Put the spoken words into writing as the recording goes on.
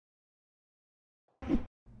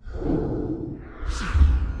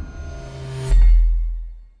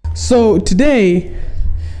So today,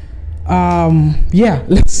 yeah,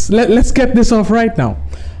 let's get this off right now.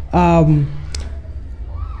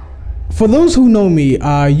 For those who know me,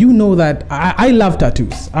 you know that I love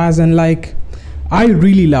tattoos, as in like, I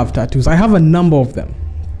really love tattoos. I have a number of them.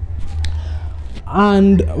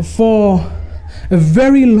 And for a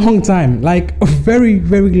very long time, like a very,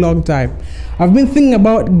 very long time, I've been thinking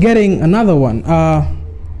about getting another one.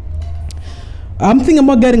 I'm thinking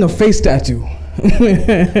about getting a face tattoo.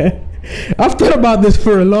 I've thought about this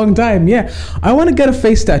for a long time. Yeah, I want to get a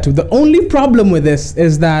face tattoo. The only problem with this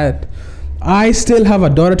is that I still have a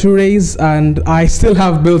daughter to raise and I still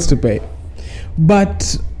have bills to pay.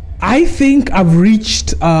 But I think I've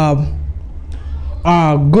reached a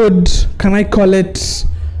good, can I call it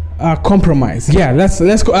compromise? Yeah,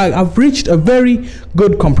 let's go. I've reached a very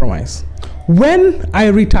good compromise. When I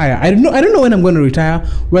retire, I don't know when I'm going to retire,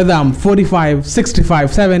 whether I'm 45,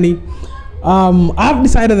 65, 70. I've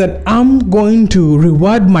decided that I'm going to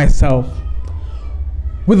reward myself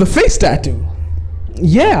with a face tattoo.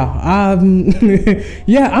 Yeah,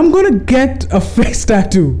 yeah, I'm gonna get a face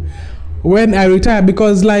tattoo when I retire,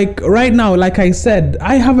 because like right now, like I said,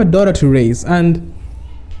 I have a daughter to raise and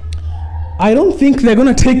I don't think they're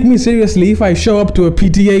gonna take me seriously if I show up to a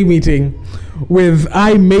PTA meeting with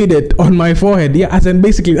 "I made it" on my forehead. Yeah, as in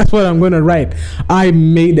basically that's what I'm gonna write. I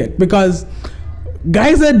made it, because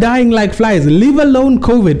guys are dying like flies, leave alone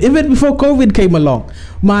COVID. Even before COVID came along,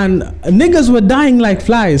 man, niggas were dying like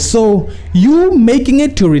flies. So you making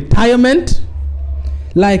it to retirement,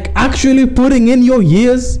 like actually putting in your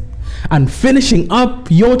years and finishing up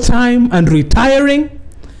your time and retiring,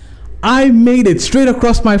 I made it straight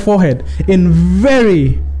across my forehead in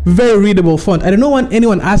very, very readable font. I don't want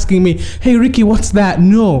anyone asking me, "Hey Ricky, what's that?"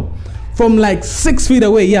 No. From like 6 feet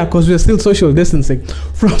away, yeah, because we're still social distancing.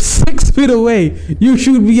 From 6 feet away, you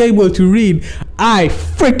should be able to read, "I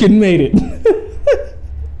freaking made it."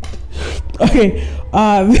 Okay,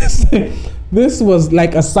 this was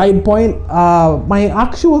like a side point. My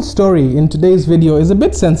actual story in today's video is a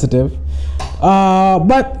bit sensitive,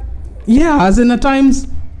 but yeah, as in at times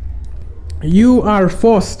you are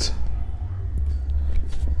forced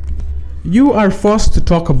to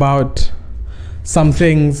talk about some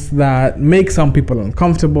things that make some people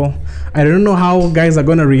uncomfortable. I don't know how guys are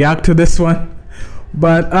gonna react to this one,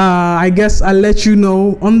 but I guess I'll let you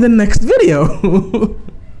know on the next video.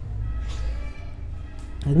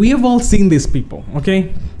 We have all seen these people,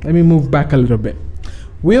 okay? Let me move back a little bit.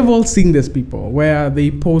 We have all seen these people where they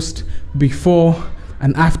post before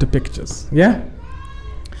and after pictures, yeah?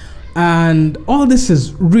 And all this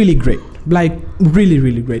is really great, like really,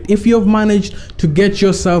 really great. If you've managed to get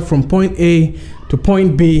yourself from point A to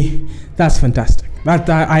point B, that's fantastic. That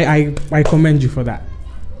I commend you for that.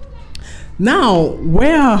 Now,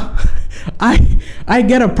 where I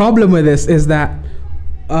get a problem with this is that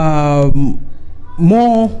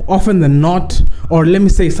more often than not, or let me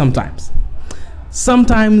say sometimes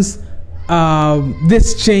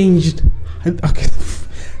this changed. Okay.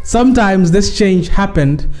 Sometimes this change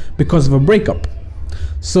happened because of a breakup.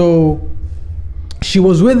 So she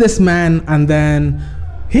was with this man and then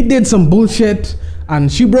he did some bullshit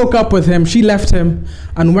and she broke up with him. She left him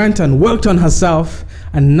and went and worked on herself.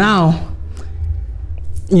 And now,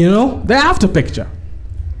 you know, the after picture.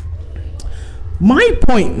 My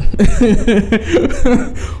point,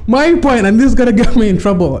 and this is gonna get me in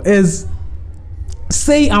trouble, is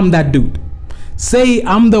say I'm that dude. Say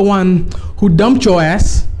I'm the one who dumped your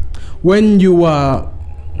ass when you were,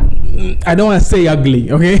 I don't want to say ugly,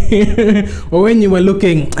 okay? Or when you were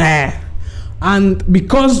looking, and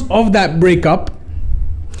because of that breakup,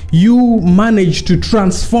 you managed to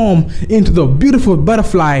transform into the beautiful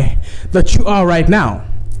butterfly that you are right now.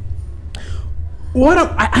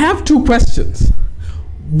 I have two questions.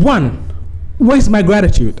 One, where's my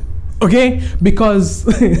gratitude? Okay, because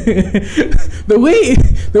the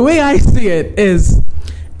way I see it is,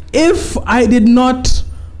 if I did not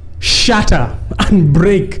shatter and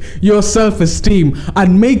break your self-esteem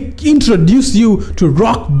and introduce you to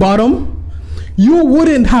rock bottom, you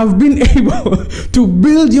wouldn't have been able to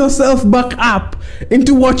build yourself back up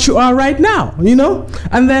into what you are right now, you know?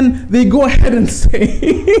 And then they go ahead and say,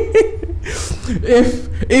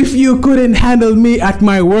 if you couldn't handle me at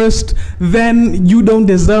my worst, then you don't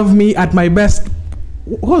deserve me at my best.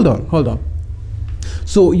 Hold on.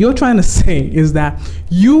 So you're trying to say is that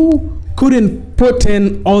you couldn't put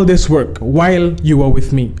in all this work while you were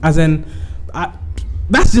with me, as in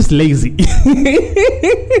that's just lazy.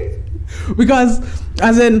 Because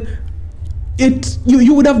as in,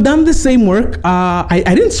 you would have done the same work. I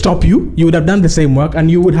didn't stop you. You would have done the same work, and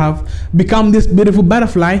you would have become this beautiful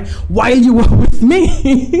butterfly while you were with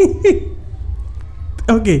me.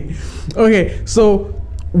 Okay. So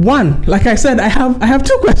one, like I said, I have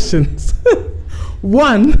two questions.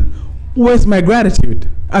 One, where's my gratitude?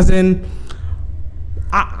 As in,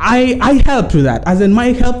 I helped with that. As in, my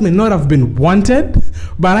help may not have been wanted,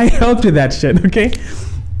 but I helped with that shit. Okay.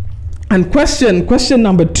 And question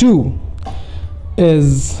number two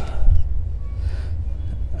is,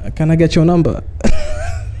 can I get your number?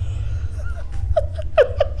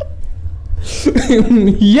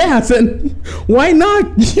 Yes, and why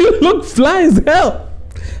not? You look fly as hell.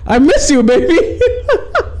 I miss you, baby.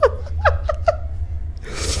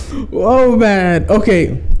 Oh man.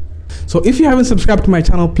 Okay. So if you haven't subscribed to my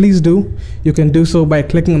channel, please do. You can do so by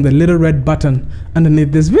clicking on the little red button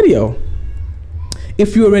underneath this video.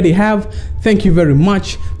 If you already have, thank you very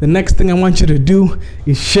much. The next thing I want you to do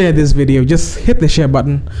is share this video. Just hit the share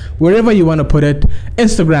button wherever you want to put it.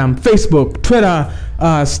 Instagram, Facebook, Twitter,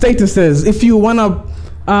 statuses. If you want to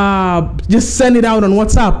just send it out on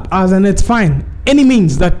WhatsApp, as in it's fine. Any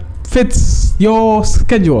means that fits your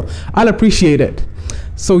schedule, I'll appreciate it.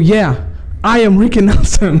 So yeah, I am Ricky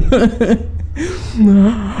Nelson.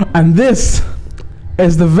 And this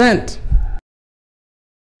is The Vent.